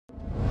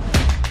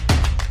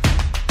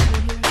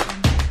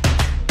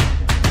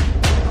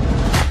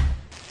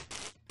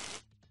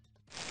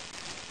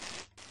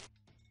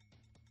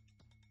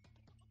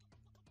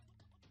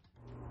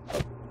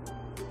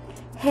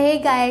Hey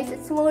guys,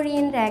 it's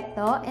Maureen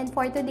Recto, and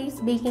for today's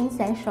baking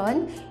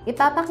session,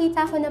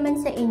 ipapakita ko naman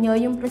sa inyo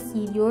yung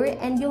procedure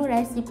and yung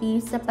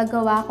recipe sa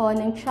paggawa ko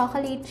ng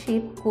chocolate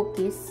chip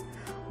cookies.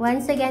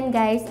 Once again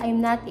guys, I'm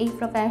not a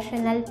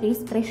professional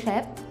pastry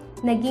chef.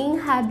 Naging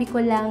hobby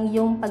ko lang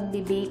yung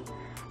pagbe-bake.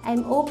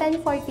 I'm open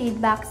for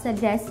feedback,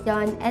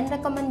 suggestion, and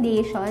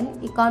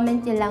recommendation.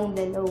 I-comment nyo lang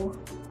below.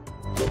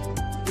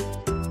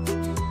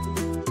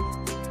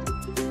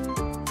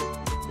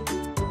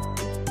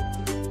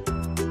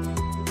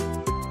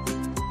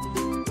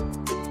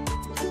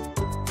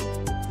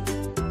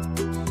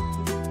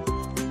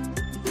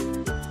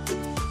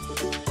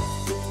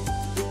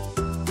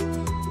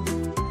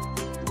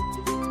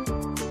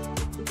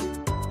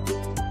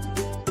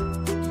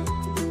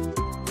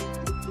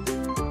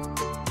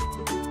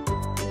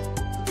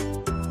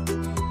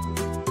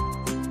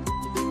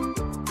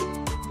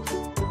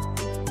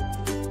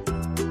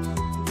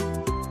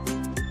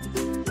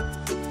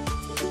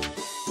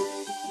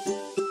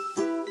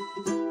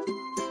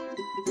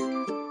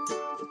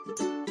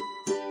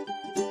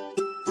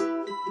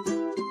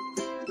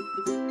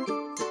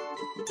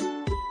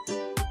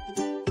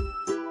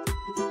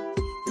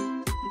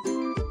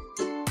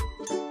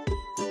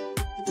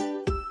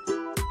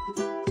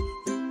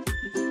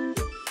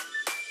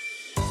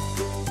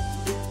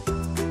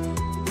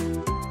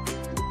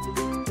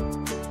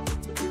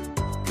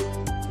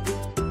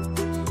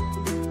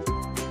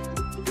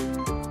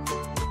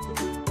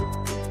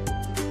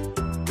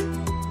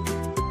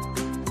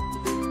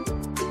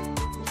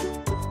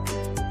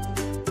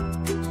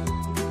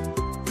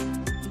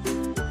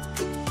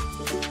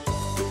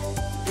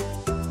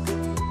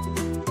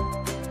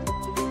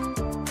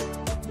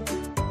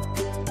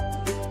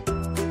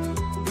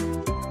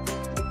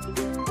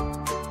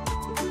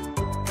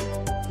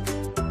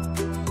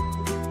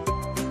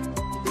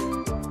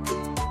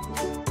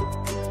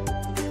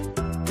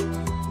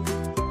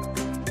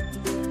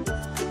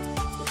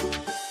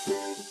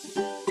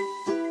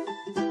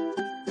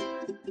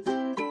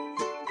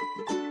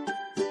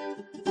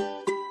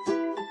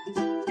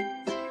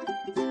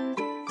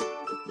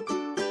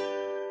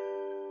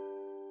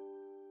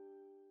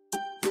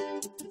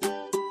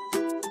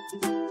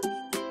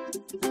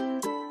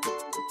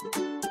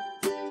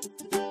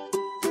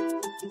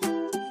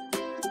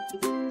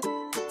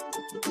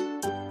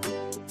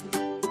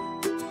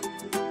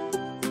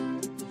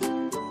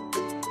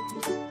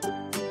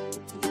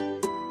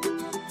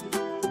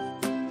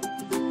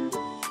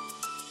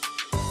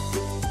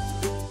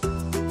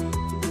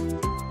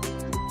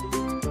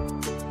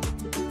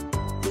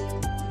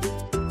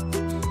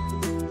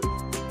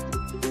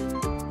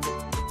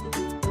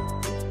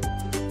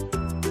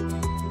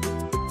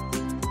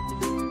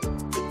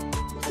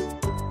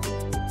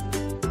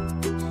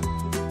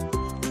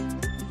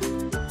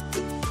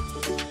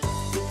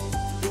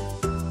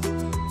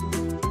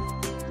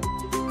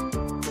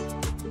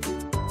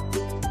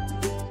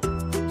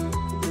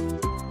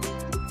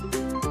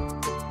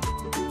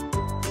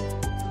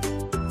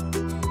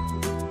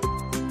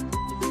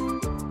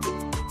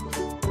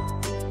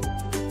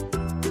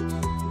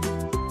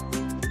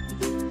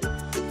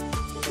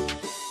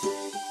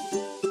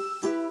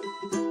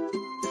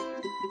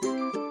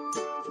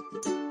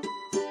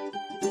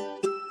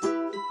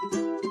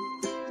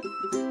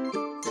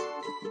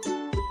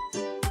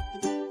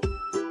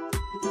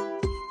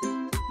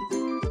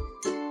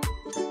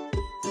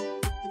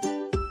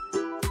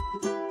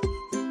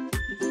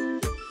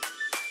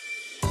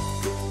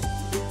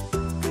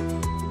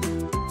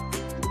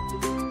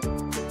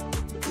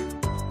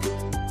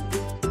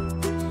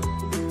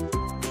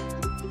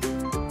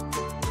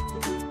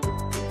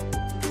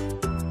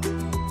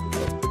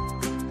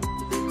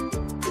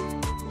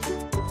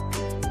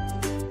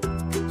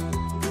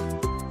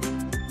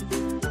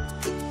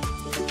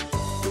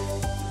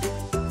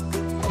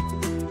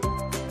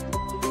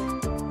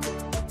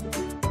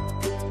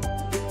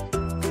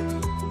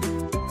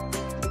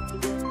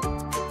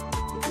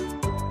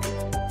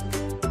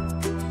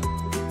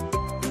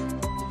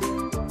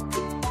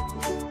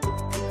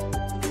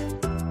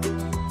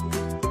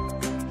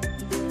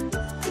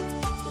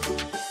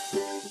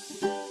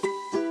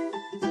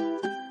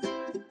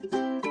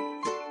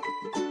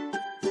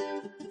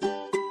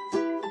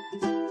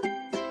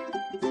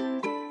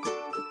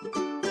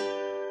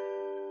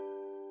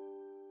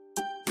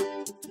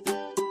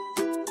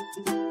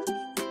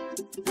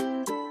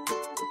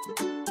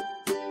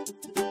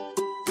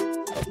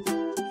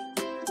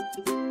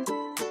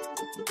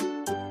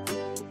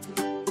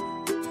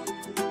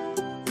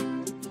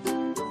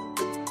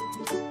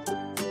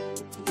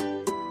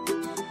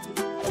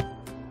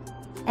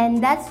 And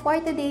that's for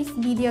today's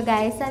video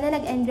guys. Sana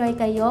nag-enjoy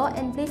kayo,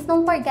 and please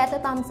don't forget to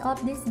thumbs up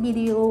this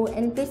video,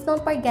 and please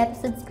don't forget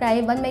to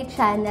subscribe on my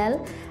channel.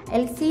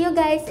 I'll see you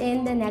guys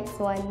in the next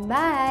one.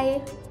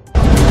 Bye!